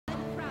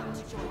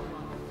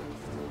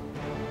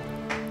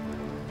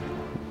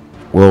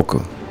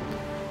Welcome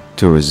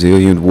to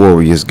Resilient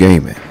Warriors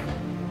Gaming.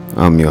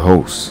 I'm your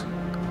host,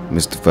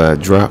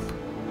 Mystified Drop,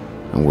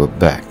 and we're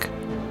back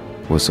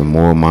with some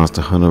more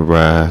Monster Hunter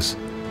Rise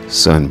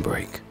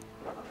SunBreak.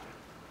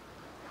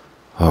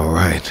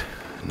 Alright,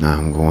 now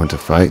I'm going to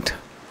fight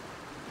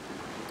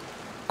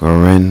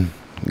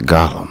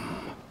Garangolm.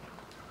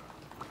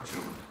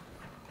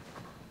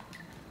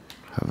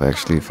 I've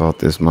actually fought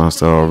this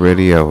monster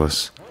already. I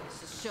was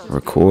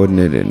recording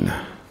it and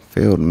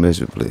failed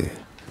miserably.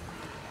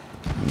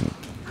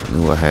 I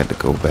knew I had to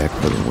go back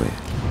for the win.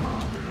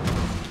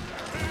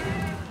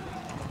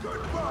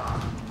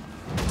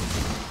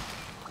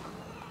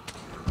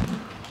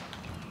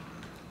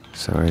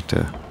 Sorry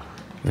to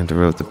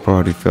interrupt the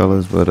party,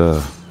 fellas, but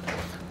I'm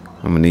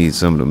gonna need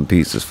some of them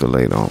pizzas for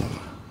later on.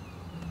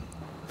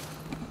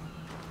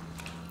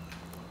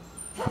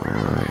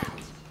 Alright.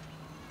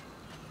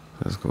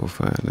 Let's go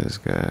find this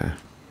guy.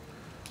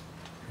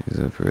 He's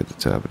up here at the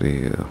top of the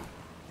hill.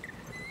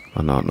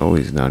 Oh no,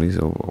 he's not. He's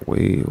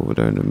way over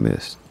there in the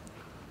mist.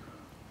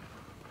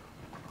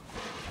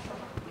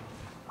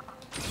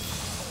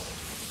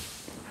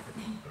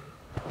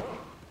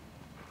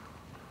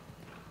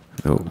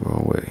 Nope,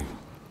 wrong way.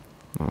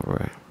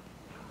 Alright.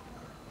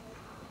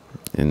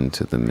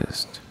 Into the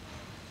mist.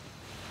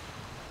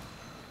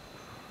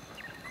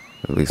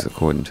 At least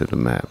according to the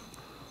map.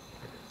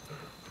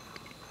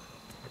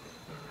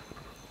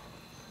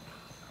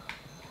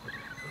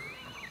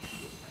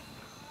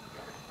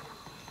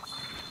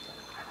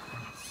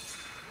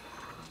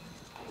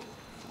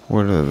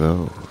 What are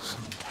those?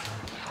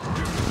 I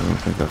don't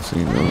think I've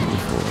seen those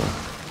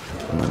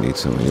before. I'm gonna need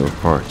some of your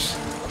parts.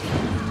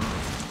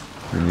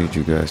 I need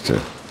you guys to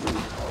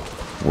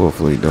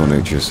willfully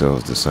donate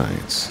yourselves to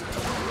science.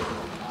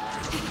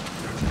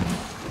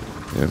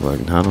 They're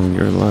like, not on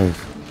your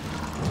life.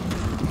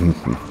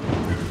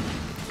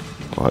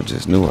 Well, I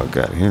just knew I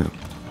got him.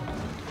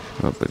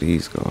 Oh, but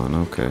he's gone,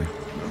 okay.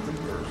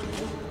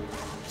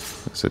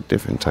 That's a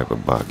different type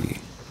of boggy.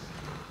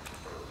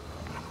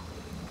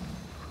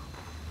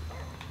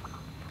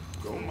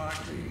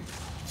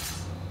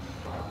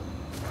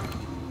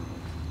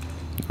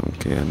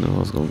 Okay, I know I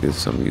was gonna get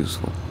something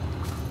useful.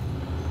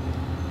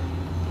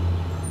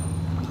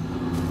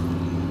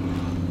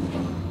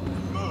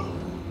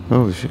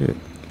 Oh shit.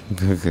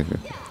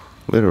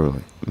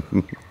 Literally.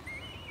 I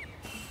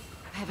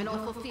have an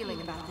awful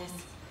feeling about this.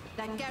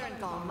 That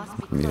Garangolm must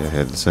be close. Yeah, I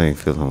had the same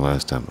feeling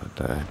last time I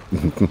died.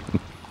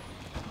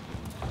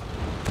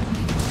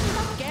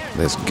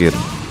 Let's get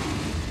him.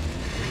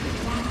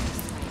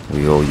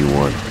 We owe you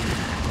one.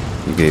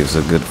 You gave us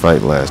a good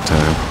fight last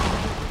time.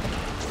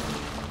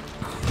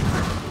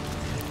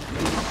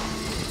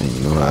 And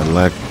you know what I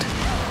lacked?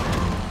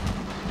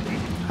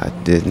 I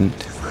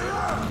didn't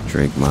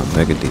drink my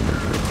Mega Demon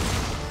drink.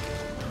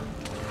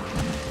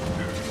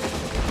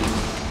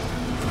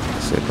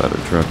 Say if I'd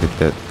have drunk it,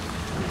 that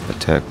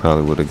attack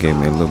probably would have gave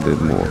me a little bit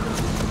more.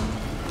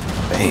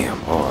 Bam!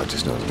 Oh, I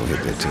just know I was gonna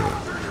hit that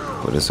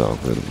tail. But it's all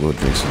good. We'll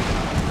drink some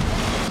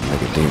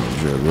Mega Demon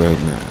drink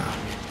right now.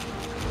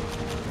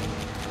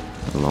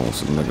 Along with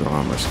some Mega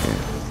Armor scan.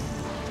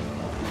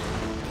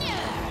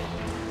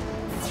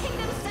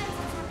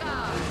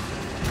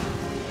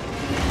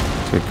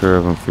 Take care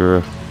of him,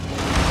 Fura.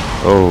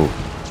 Oh,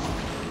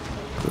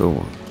 good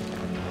one.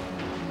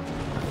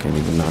 I can't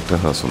even knock the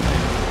hustle,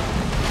 man.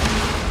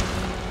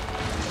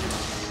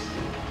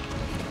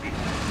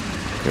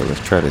 Okay,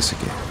 let's try this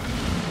again.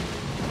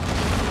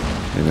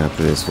 And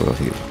after this, we'll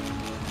heal.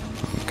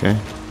 Okay.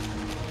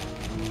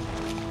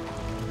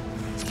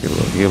 Let's get a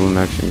little healing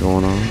action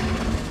going on,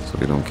 so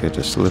we don't catch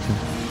us slipping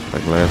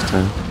like last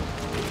time.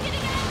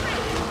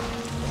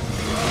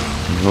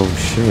 Oh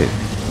shit.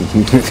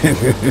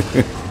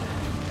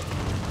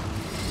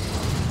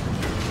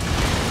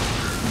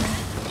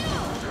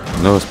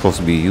 I know it's supposed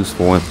to be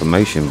useful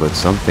information, but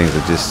some things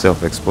are just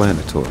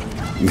self-explanatory.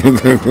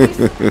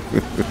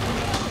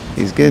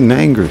 He's getting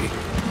angry.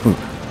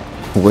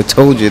 What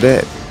told you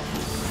that?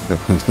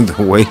 The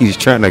way he's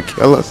trying to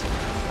kill us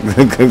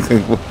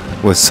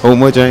with so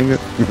much anger.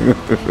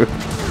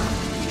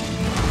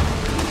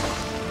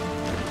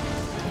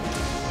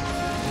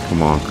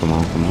 Come on, come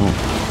on, come on.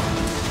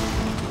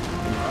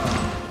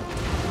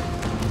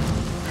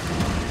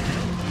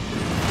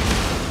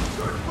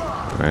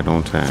 Right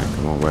on time.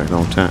 Come on, right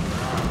on time.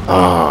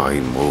 Oh, he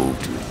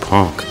moved, you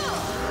punk.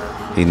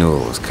 He knew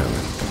it was coming.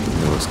 He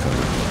knew it was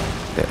coming.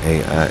 The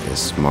AI is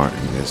smart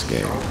in this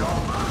game.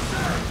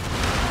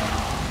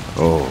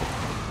 Oh.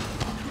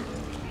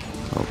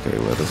 Okay,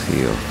 let us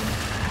heal.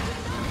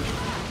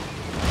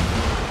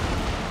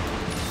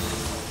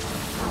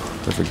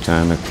 Perfect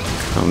time to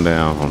come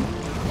down on him.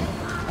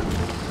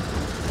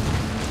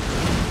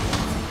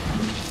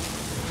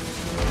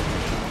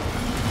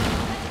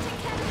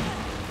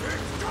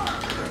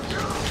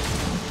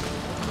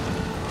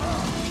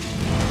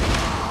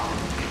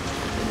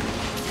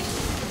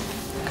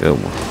 Good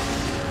one.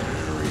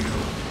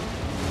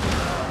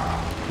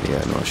 Yeah,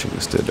 I know I should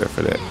have stood there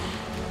for that.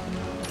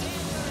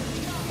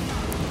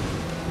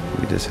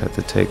 We just have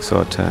to take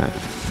our time.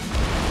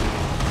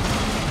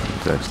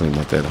 It's actually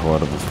not that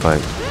hard of a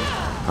fight.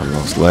 I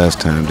lost last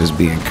time just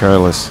being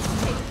careless.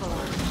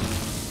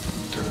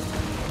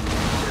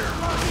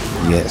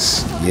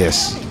 Yes,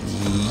 yes,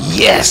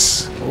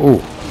 yes!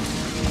 Oh,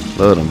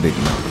 love them big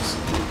numbers.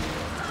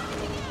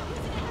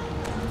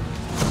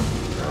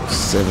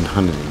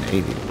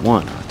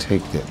 781. I'll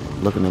take that.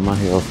 Looking at my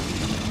health.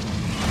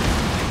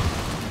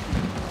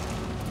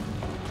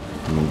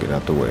 I'm gonna get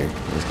out the way.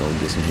 Let's go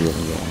get some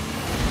healing going.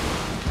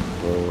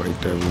 Well,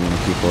 right there, we want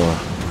to keep our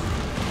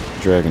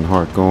dragon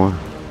heart going.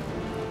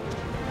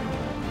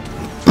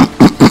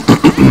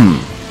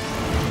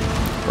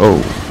 Oh,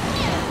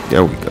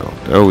 there we go.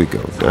 There we go.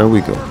 There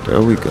we go.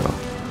 There we go.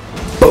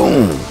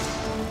 Boom!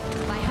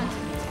 By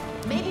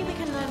hunting, maybe we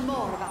can learn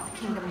more about the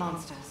kingdom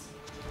monsters.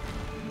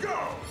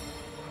 Go!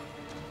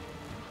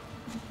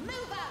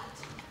 Move out!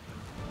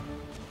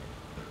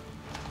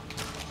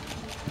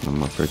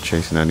 I'm up there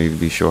chasing. I need to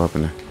be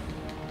sharpening.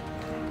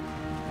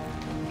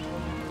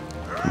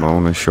 Come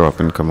on and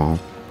sharpen. Come on.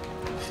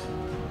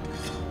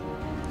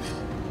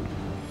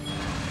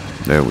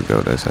 There we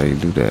go. That's how you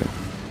do that.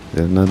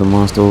 There's another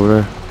monster over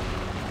there.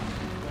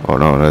 Oh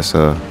no, that's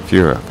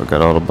Fury. I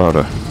forgot all about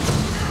her.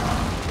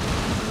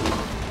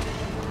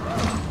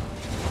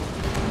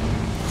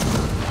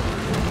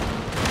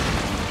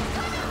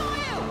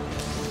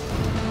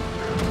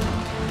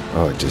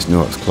 Oh, I just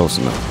knew I was close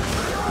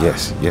enough.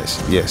 Yes,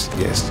 yes, yes,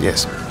 yes,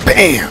 yes.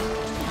 Bam!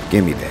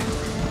 Give me that.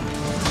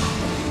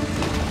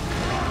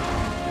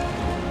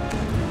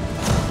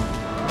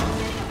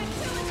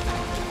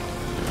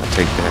 I'll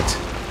take that.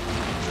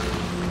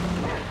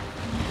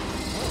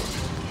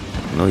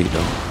 No, you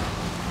don't.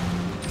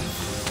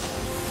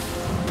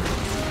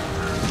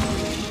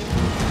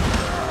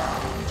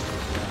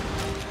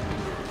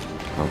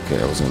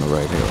 Okay, I was on the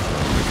right hill.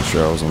 Making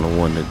sure I was on the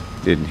one that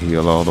didn't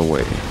heal all the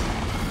way.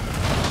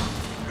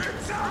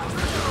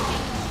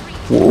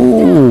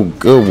 Whoa,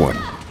 good one.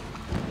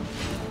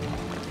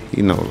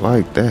 He don't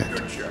like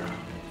that.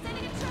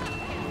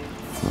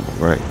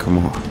 All right, come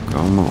on,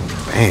 come on.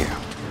 Bam.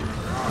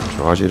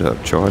 Charge it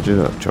up, charge it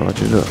up,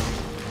 charge it up.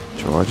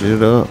 Charge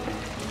it up.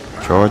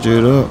 Charge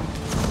it up.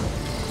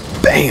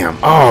 Bam!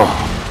 Oh,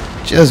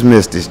 just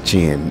missed his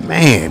chin.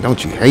 Man,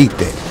 don't you hate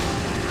that?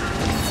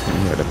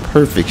 He had a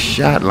perfect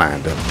shot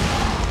lined up.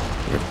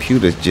 Your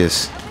pewter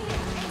just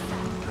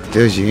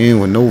does you in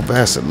with no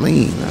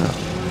Vaseline.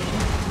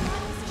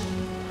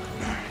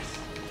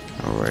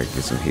 Alright,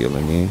 get some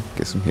healing in.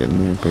 Get some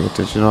healing in. Pay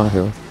attention to our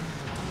health.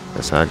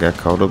 That's how I got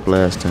caught up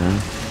last time.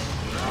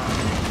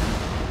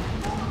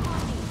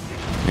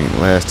 I mean,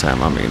 last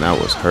time, I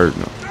was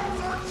hurting him.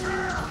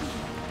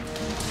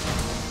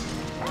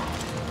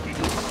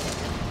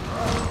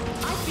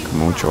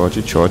 Come on, charge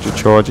it, charge it,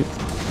 charge it.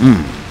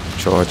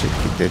 Charge it.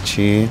 Get that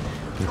chin.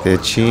 Get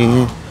that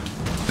chin.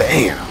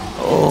 Bam!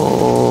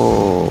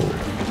 Oh!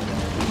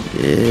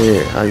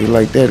 Yeah, how you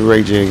like that,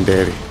 Ray Jane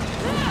Daddy?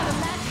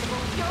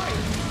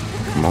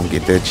 Come on,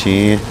 get that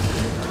chin.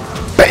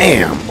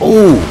 Bam!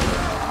 Oh!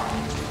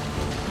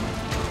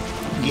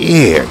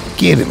 Yeah,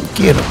 get him,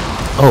 get him.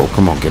 Oh,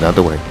 come on, get out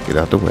the way. Get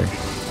out the way.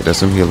 Get us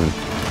some healing.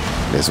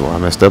 That's why I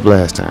messed up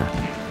last time.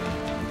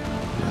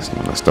 That's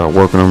when I start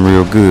working them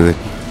real good.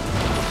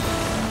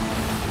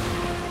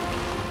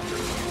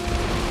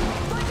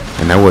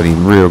 And that wasn't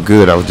even real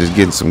good. I was just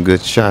getting some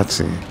good shots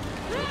in.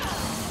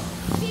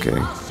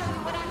 Okay.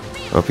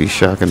 Up, he's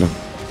shocking them.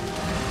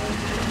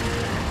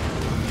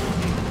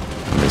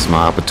 I missed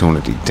my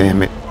opportunity.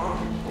 Damn it.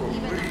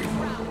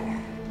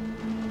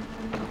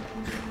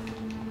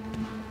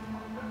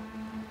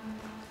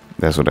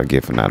 That's what I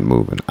get for not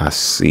moving. I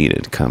seen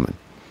it coming.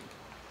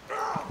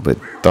 But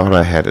thought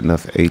I had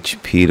enough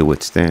HP to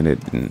withstand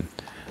it, and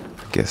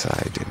I guess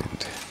I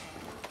didn't.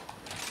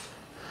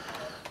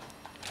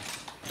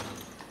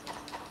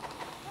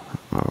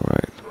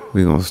 Alright,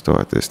 we're gonna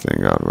start this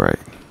thing out right.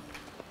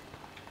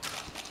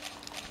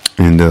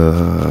 And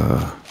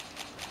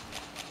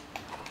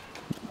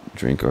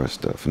drink our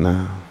stuff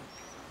now.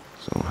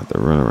 So I don't have to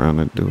run around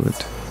and do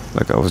it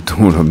like I was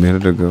doing a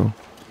minute ago.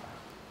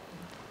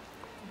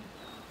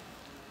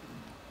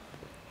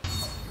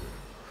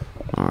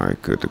 Alright,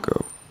 good to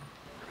go.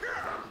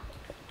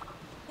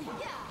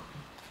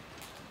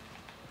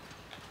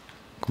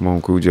 Come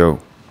on, Cujo.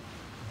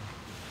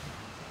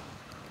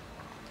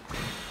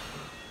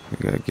 We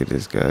gotta get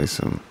this guy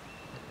some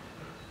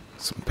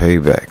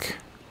payback.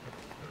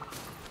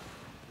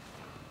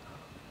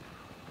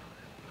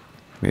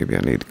 Maybe I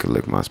need to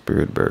collect my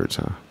spirit birds,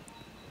 huh?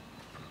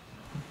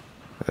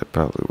 That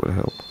probably would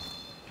help.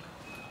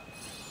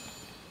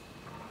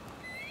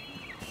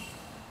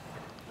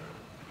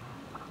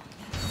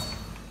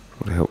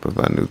 Would help if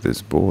I knew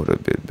this board a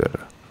bit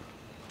better.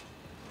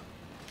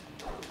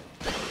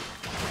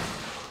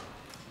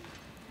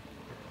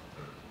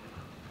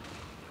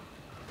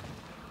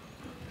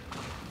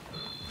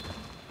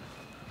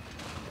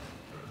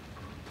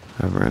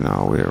 I ran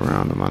all the way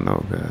around them, I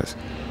know, guys.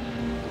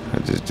 I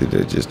just did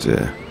that just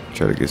to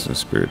try to get some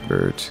spirit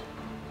birds.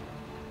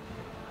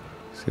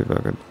 See if I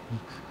could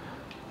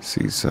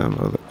See some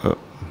other up.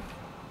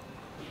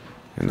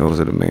 And those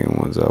are the main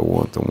ones I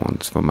want, the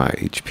ones for my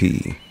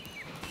HP.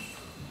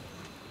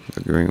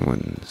 The green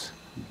ones.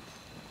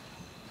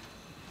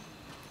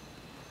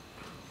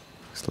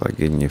 It's like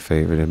getting your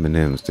favorite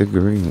M&Ms. The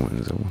green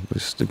ones. I want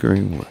just the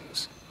green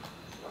ones.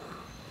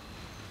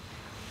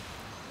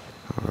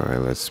 Alright,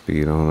 let's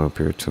speed on up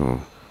here to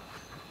him.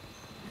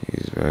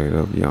 He's right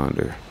up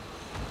yonder.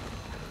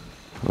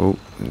 Oh,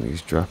 and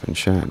he's dropping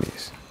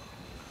shinies.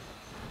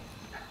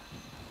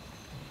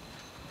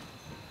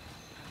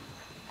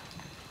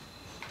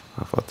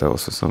 I thought that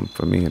was for something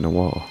for me in the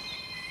wall.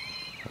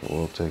 I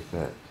will take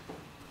that.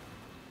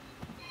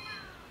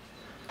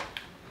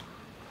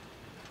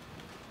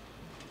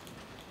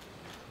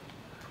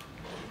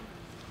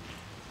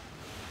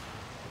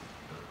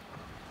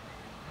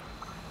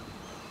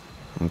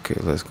 Okay,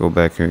 let's go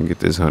back here and get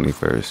this honey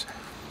first.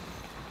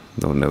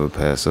 Don't never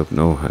pass up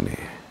no honey.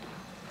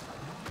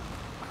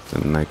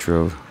 Some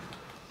nitro.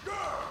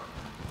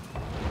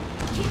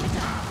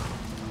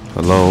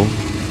 Hello?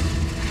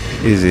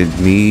 Is it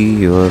me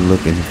you're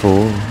looking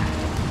for?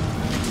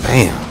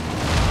 Bam!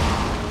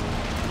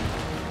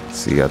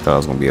 See, I thought I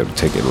was gonna be able to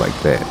take it like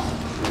that.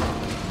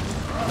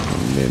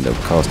 And it ended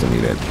up costing me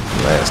that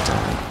last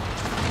time.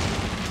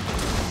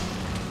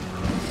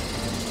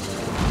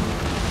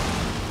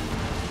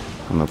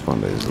 I'm up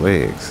under his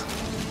legs.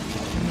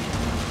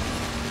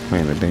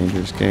 Playing a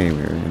dangerous game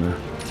here, you know.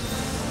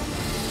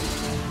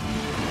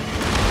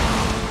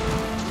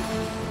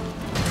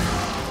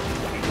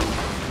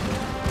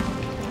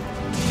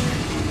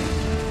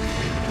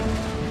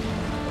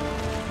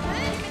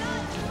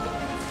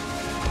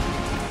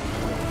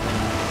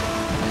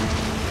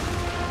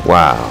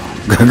 Wow.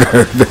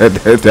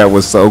 that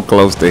was so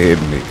close to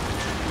hitting me.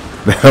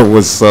 That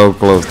was so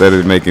close. That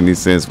didn't make any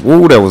sense.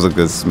 Woo, that was a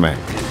good smack.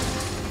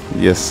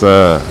 Yes,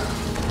 sir.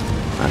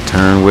 I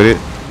turned with it.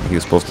 He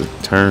was supposed to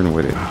turn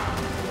with it.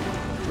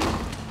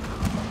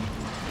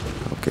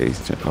 Okay,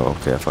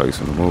 okay, I thought he was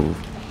gonna move.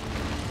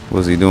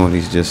 What's he doing?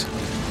 He's just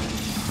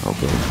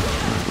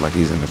okay, like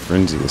he's in a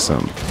frenzy or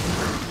something.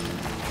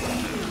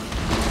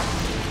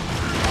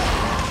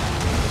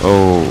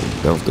 Oh,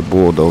 that was the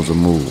bulldozer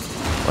move.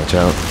 Watch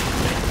out.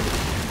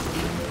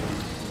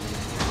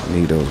 I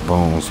need those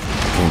bones.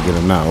 Can't get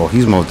him now. Oh,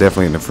 he's most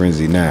definitely in a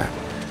frenzy now.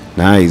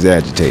 Now he's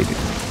agitated.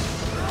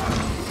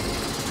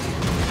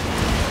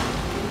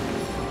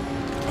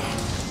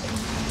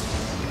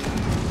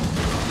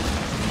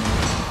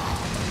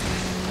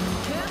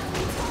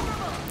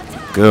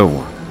 Good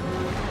one.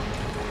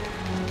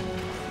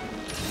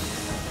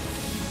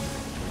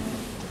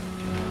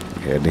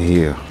 Had to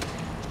heal.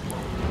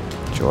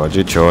 Charge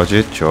it, charge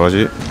it, charge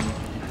it.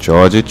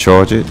 Charge it,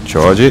 charge it,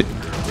 charge it.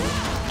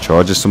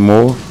 Charge it some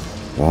more.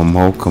 One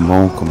more, come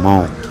on, come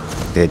on.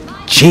 That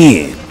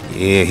chin.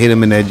 Yeah, hit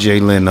him in that Jay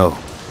Leno.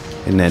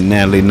 In that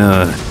Natalie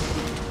Nunn.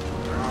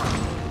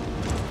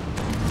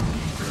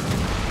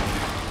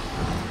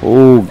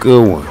 Oh,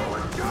 good one.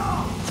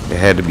 It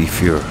had to be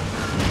Fury.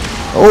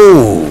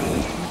 Oh,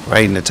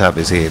 right in the top of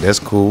his head. That's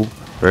cool.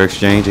 Fair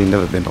exchange ain't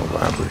never been no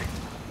robbery.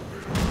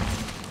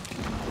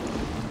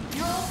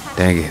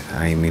 Dang it,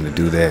 I ain't mean to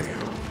do that.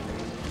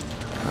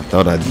 I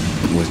thought I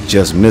was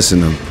just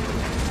missing him.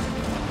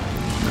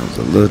 That was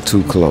a little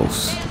too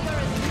close.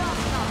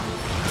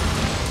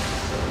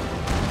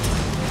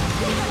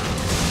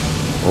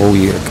 Oh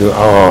yeah, good.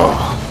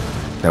 Oh,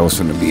 that was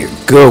gonna be a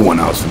good one.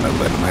 I was gonna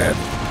let him have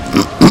it.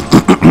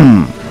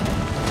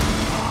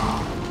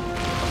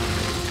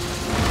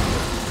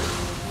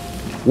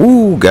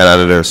 Woo, got out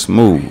of there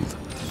smooth.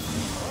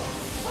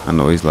 I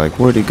know he's like,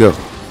 where'd he go?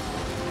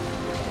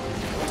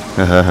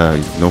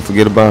 Don't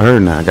forget about her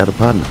now. I got a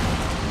partner.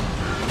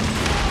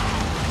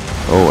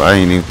 Oh, I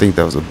didn't even think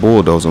that was a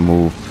bulldozer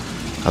move.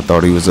 I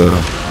thought he was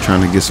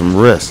trying to get some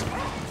rest.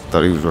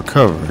 Thought he was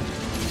recovering.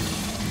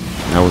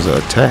 That was an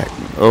attack.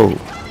 Oh.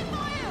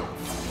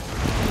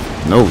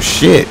 No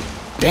shit.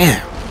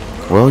 Damn.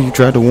 Well, you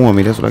tried to warn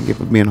me. That's what I get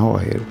for being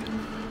hard-headed.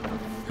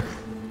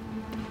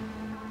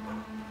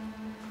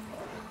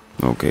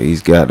 Okay,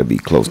 he's got to be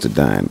close to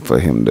dying for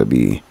him to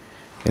be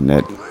in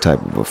that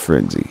type of a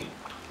frenzy.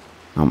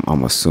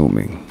 I'm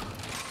assuming.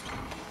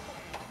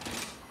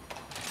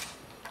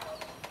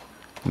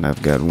 And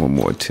I've got one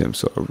more attempt,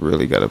 so I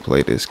really got to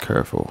play this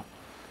careful.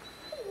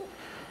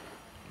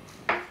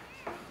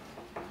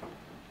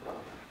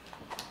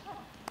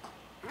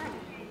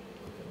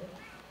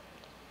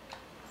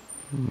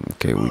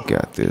 Okay, we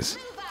got this.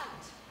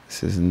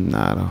 This is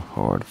not a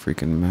hard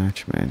freaking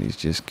match, man. He's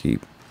just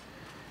keep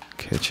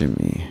catching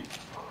me.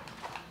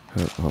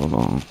 Hold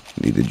on.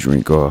 Need to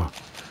drink off.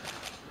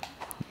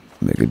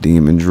 Make a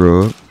demon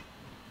drug.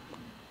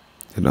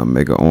 And I'll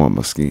make an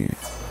armor skin.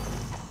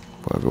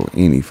 Before I go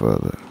any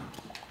further.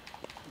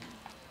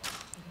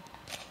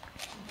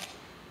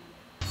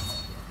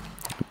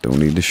 Don't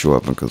need to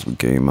sharpen because we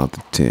came out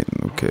the tent.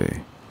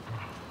 Okay.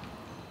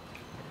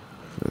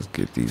 Let's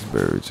get these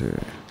birds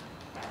here.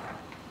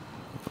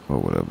 Or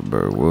whatever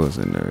bird was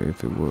in there,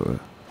 if it was.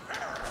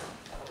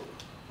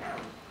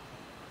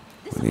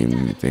 Wasn't even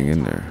anything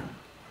in there.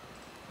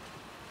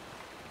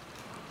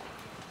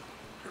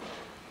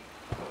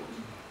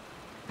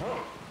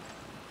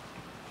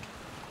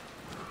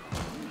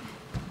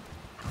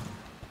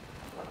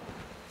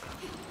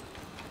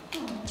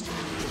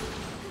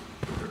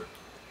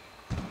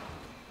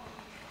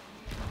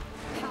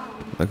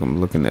 like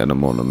I'm looking at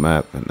them on the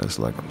map, and it's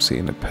like I'm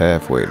seeing a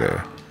pathway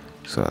there.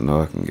 So I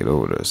know I can get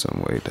over there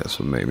some way. That's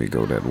what made me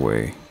go that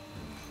way.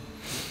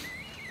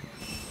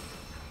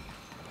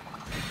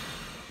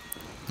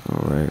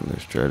 Alright,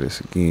 let's try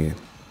this again.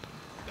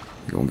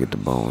 We're gonna get the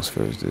bones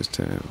first this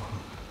time.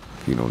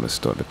 You don't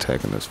start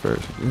attacking us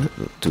first.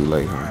 Too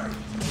late, huh?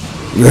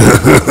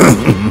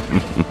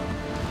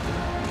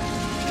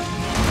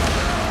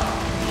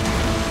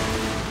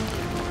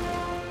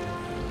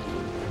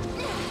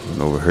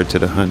 Went over here to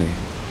the honey.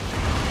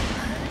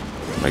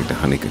 Like the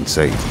honey can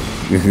say.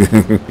 Please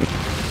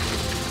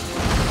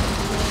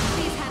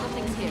handle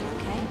things here,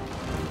 okay?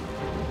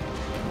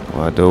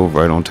 Well, I dove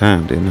right on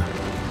time, didn't I?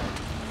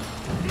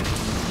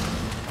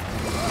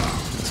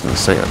 I was gonna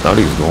say, I thought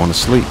he was going to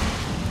sleep.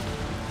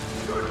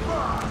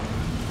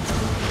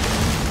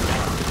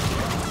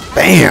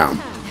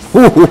 Bam!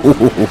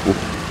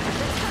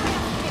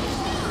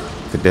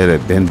 Could that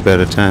have been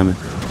better timing?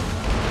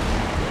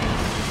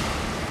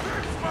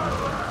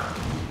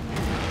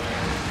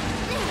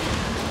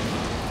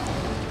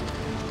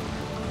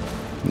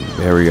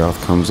 Barrioth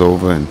comes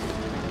over and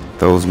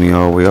throws me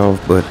all the way off,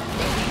 but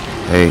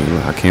hey,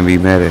 I can't be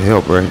mad at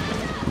help, right?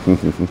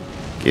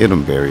 Get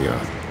him,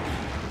 Barrioth.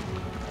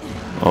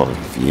 Oh,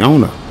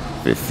 Fiona.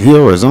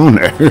 Fiona's on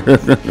there.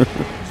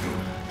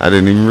 I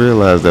didn't even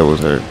realize that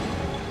was her.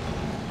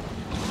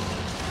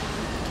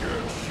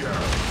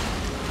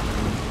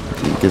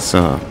 Let me get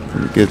some. Let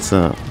me get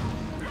some.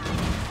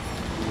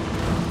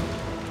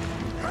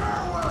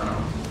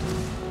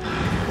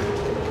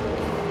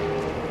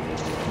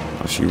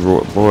 Oh, she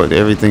roared. Boy,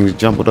 everything's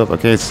jumbled up. I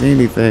can't see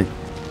anything.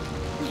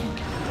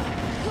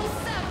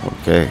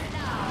 Okay.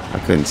 I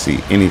couldn't see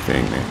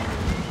anything there.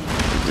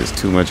 There's just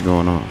too much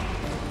going on.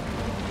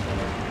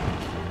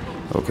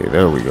 Okay,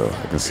 there we go.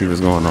 I can see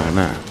what's going on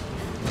now.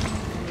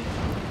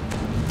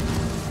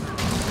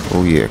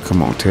 Oh yeah,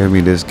 come on. Tell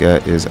me this guy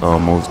is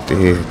almost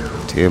dead.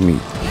 Tell me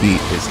he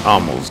is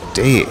almost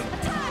dead.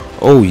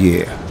 Oh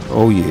yeah.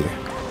 Oh yeah.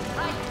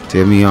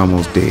 Tell me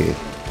almost dead.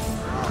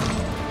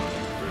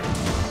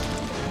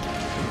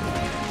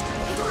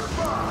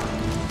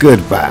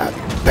 Goodbye.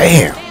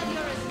 Bam.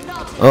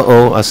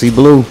 Uh-oh, I see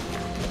blue.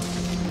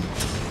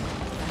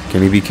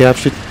 Can he be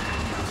captured?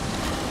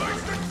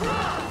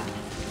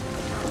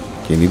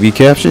 Can he be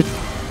captured?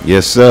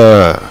 Yes,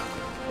 sir.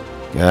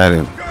 Got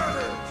him.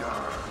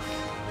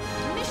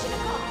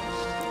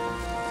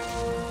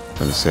 I'm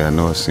gonna say, I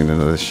know I've seen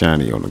another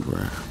shiny on the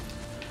ground.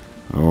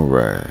 All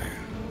right.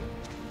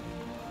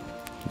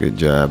 Good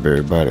job,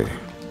 everybody.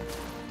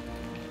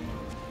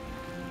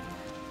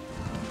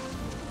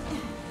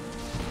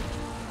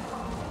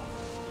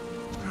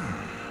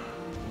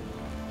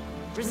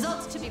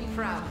 Results to be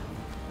proud of.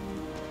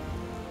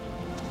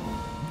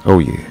 Oh,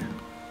 yeah.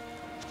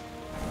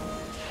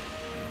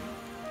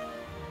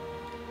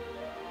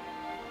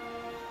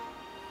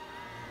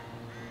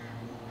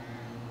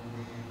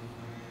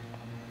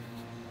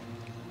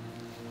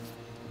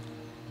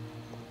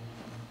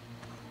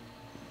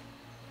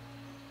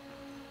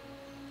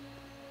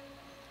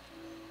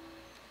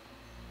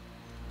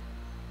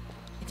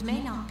 It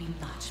may not be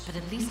much, but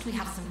at least we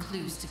have some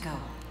clues to go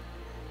on.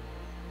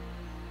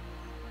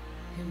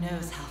 Who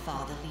knows how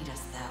far they'll lead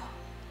us, though.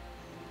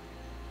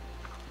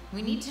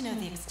 We need to know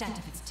the extent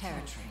of its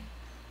territory.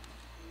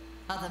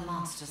 Other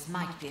monsters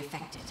might be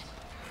affected.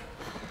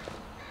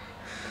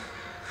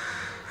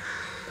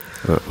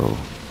 Uh-oh.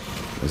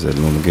 Is that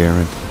Luna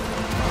Garen?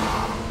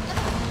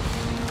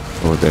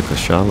 Or is that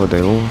Kashala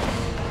de Or?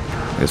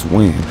 That's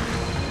Wind.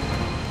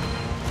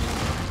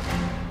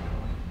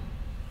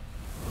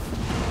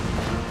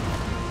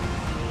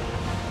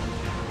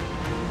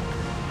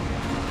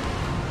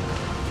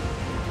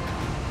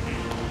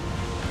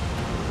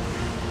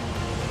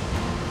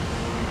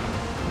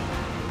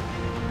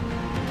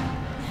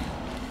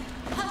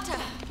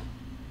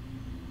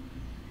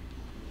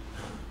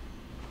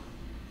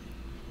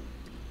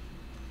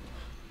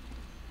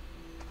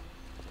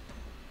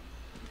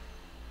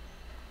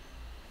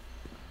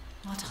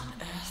 What on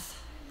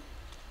earth?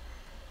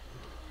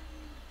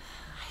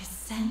 I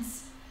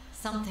sense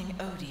something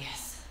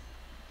odious.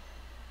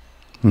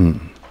 Is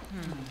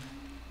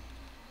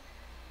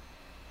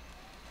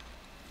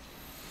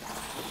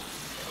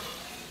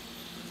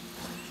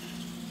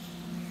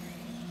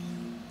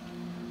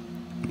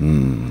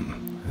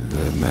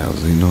that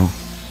Malzeno?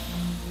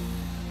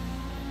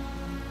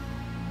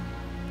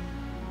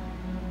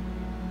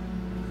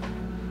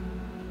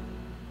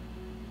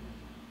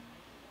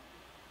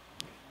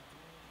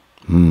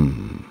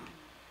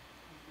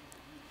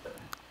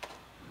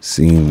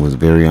 Scene was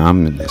very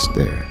ominous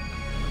there.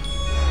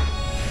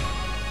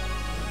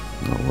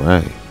 All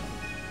right.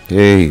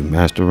 Hey,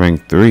 Master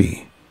Rank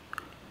 3.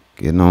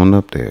 Getting on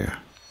up there.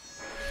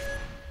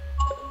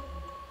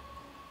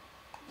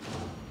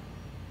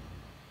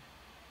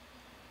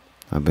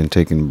 I've been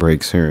taking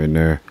breaks here and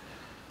there.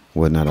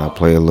 Whatnot, I'll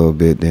play a little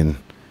bit, then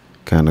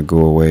kind of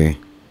go away.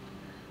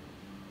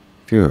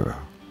 Pure.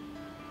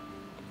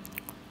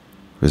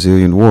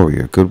 Resilient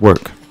warrior. Good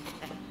work.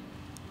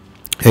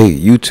 Hey,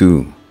 you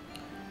two.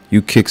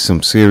 you kick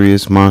some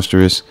serious,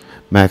 monstrous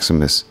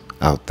Maximus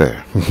out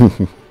there.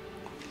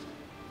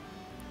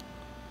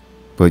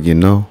 But you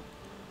know,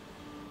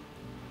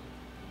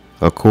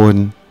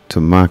 according to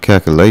my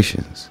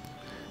calculations,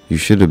 you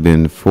should have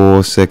been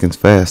 4 seconds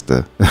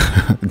faster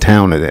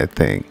down to that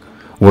thing.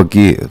 What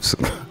gives?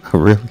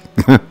 Really?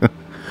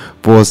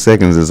 4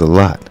 seconds is a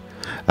lot.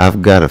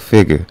 I've got to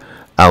figure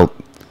out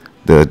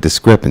the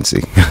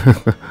discrepancy.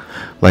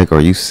 Like, are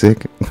you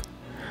sick?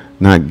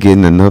 Not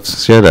getting enough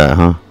shut-eye,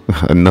 huh?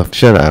 Enough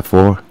shut-eye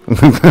for?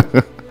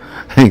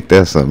 Ain't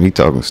that something? He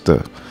talking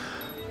stuff.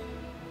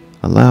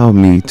 Allow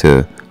me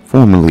to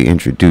formally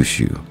introduce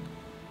you,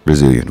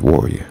 Resilient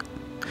Warrior.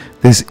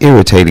 This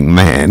irritating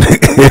man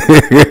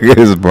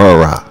is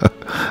Bara,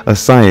 a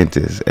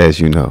scientist, as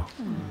you know.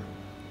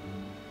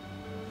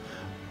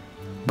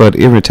 But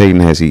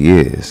irritating as he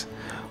is,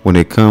 when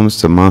it comes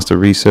to monster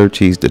research,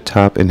 he's the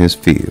top in his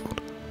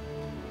field.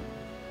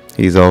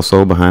 He's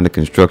also behind the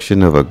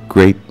construction of a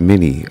great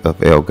many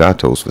of El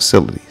Gato's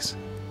facilities.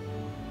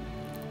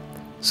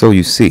 So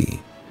you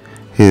see,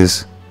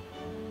 his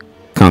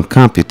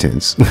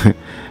concomitance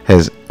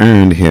has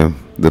earned him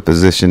the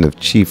position of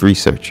chief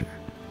researcher.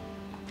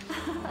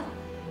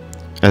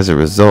 As a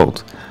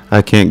result,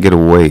 I can't get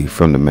away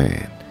from the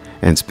man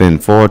and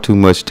spend far too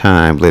much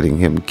time letting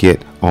him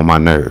get on my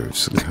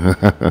nerves.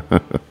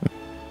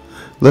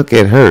 Look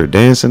at her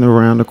dancing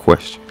around the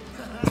question.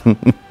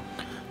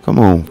 Come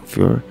on,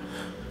 Fury.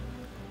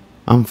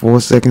 I'm 4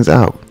 seconds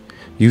out.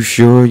 You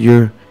sure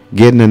you're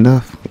getting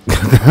enough?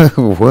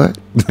 What?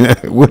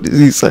 What is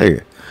he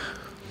saying?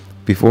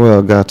 Before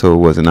El Gato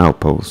was an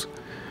outpost,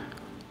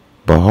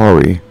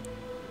 Bahari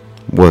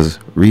was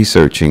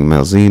researching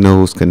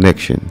Malzeno's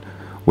connection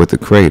with the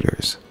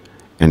craters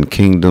and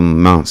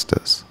kingdom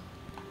monsters.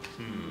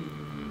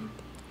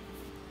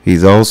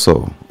 He's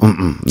also,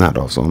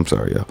 I'm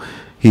sorry, y'all.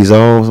 He's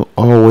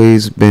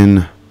always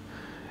been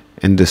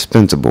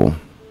indispensable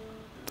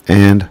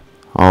and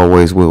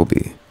always will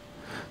be.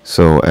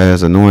 So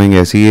as annoying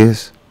as he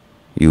is,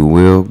 you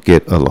will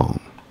get along.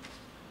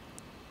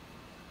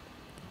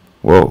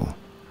 Whoa,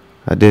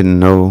 I don't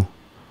know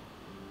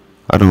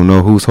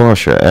who's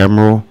harsher,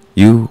 Admiral,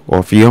 you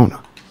or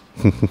Fiona.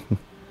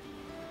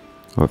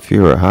 Or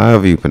Fury,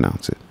 however you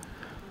pronounce it.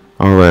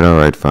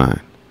 Alright, fine.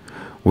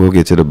 We'll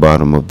get to the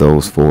bottom of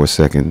those 4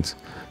 seconds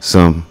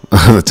some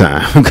other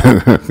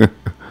time.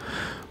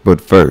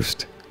 But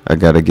first, I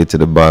gotta get to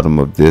the bottom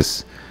of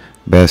this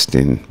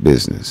Bastion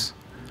business.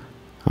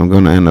 I'm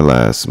gonna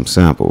analyze some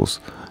samples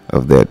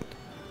of that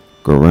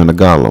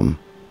Garangolm.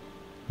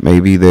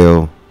 Maybe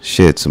they'll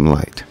shed some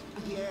light.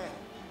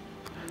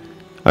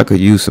 I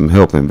could use some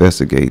help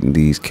investigating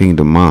these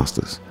kingdom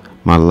monsters.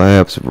 My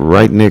lab's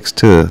right next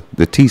to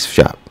the teeth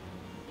shop.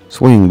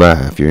 Swing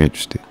by if you're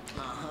interested.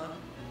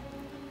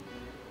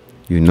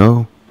 You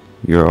know,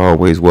 you're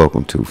always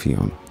welcome to,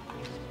 Fiona.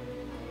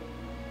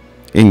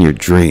 In your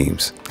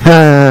dreams.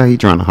 Ha! He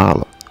trying to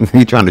holler.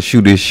 He trying to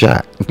shoot his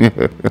shot.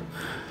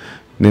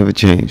 Never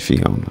change,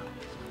 Fiona.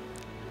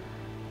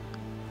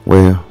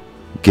 Well,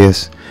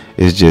 guess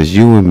it's just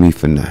you and me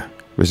for now,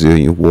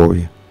 Resilient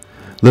Warrior.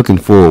 Looking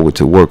forward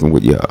to working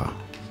with y'all.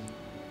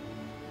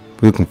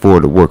 Looking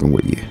forward to working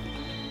with you.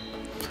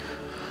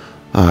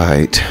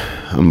 Alright,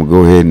 I'm gonna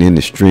go ahead and end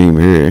the stream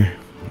here.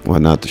 Well,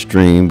 not the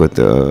stream, but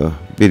the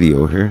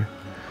video here.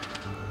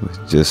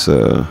 Just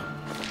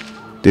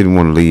didn't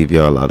want to leave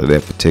y'all out of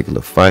that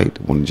particular fight.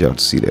 Wanted y'all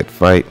to see that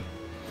fight.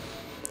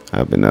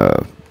 I've been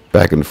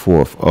back and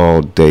forth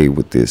all day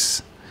with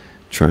this,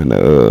 trying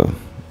to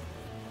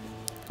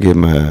get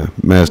my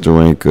master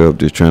rank up,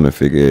 just trying to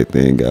figure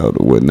everything out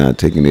or whatnot,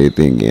 taking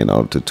everything in,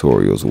 all the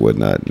tutorials or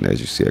whatnot. And as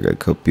you see, I got a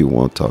couple people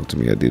want to talk to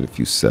me. I did a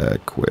few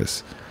side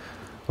quests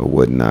or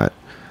whatnot.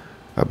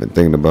 I've been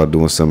thinking about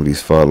doing some of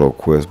these follow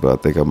quests, but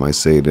I think I might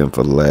save them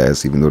for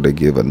last, even though they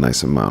give a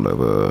nice amount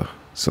of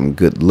some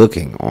good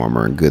looking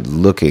armor and good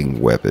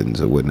looking weapons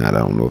or whatnot. I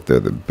don't know if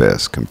they're the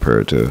best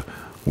compared to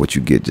what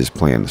you get just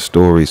playing the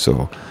story.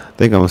 So I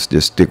think I'm gonna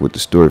just stick with the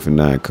story for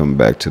now and come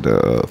back to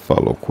the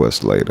follow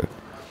quest later.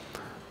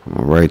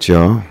 All right,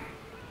 y'all.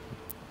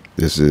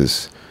 This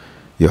is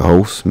your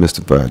host,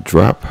 Mystified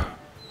Drop,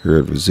 here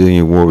at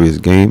Resilient Warriors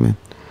Gaming,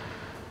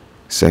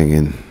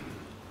 saying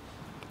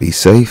be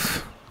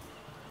safe,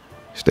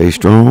 stay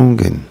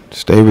strong, and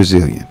stay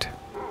resilient.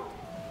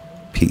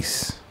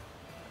 Peace.